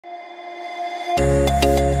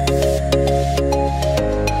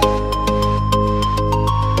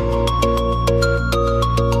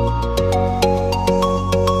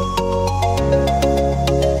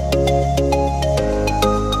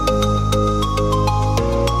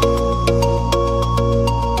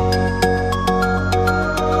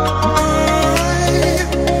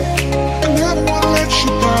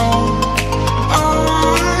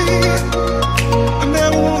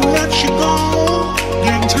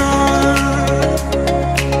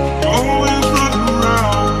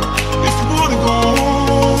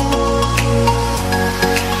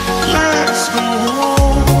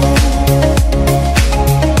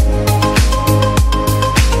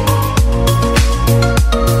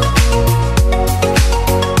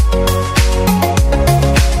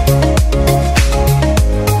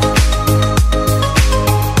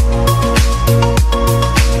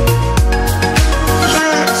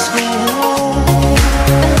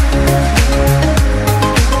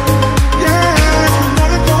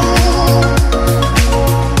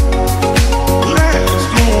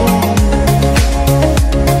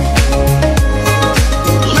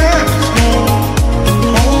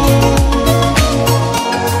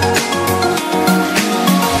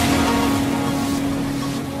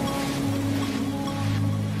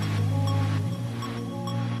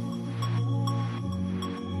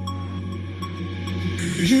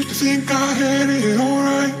Used to think I had it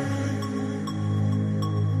alright.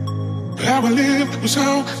 How I lived was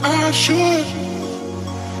how I should.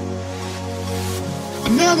 I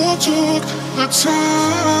never took the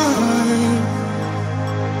time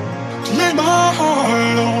to lay my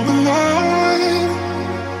heart on the line.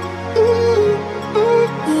 Ooh, ooh,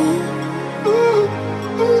 ooh, ooh,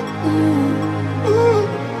 ooh, ooh,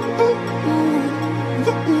 ooh, ooh,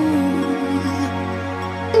 ooh.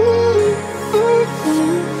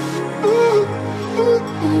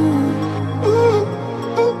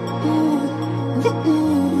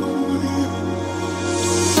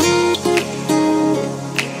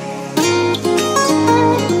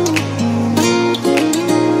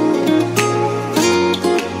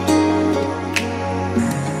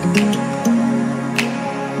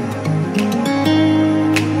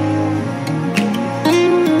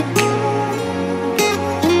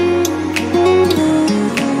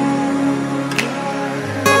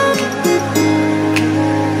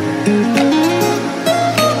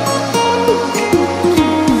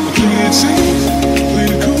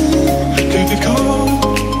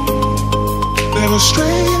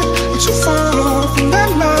 Straight, but too far from that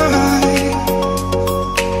line.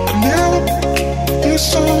 I never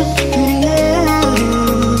listened to the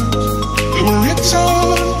words that were written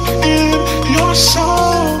in your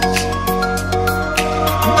songs.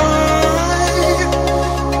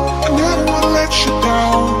 I never wanna let you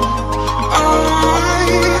down.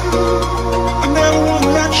 I never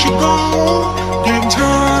wanna let you go. Getting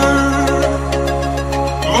tired.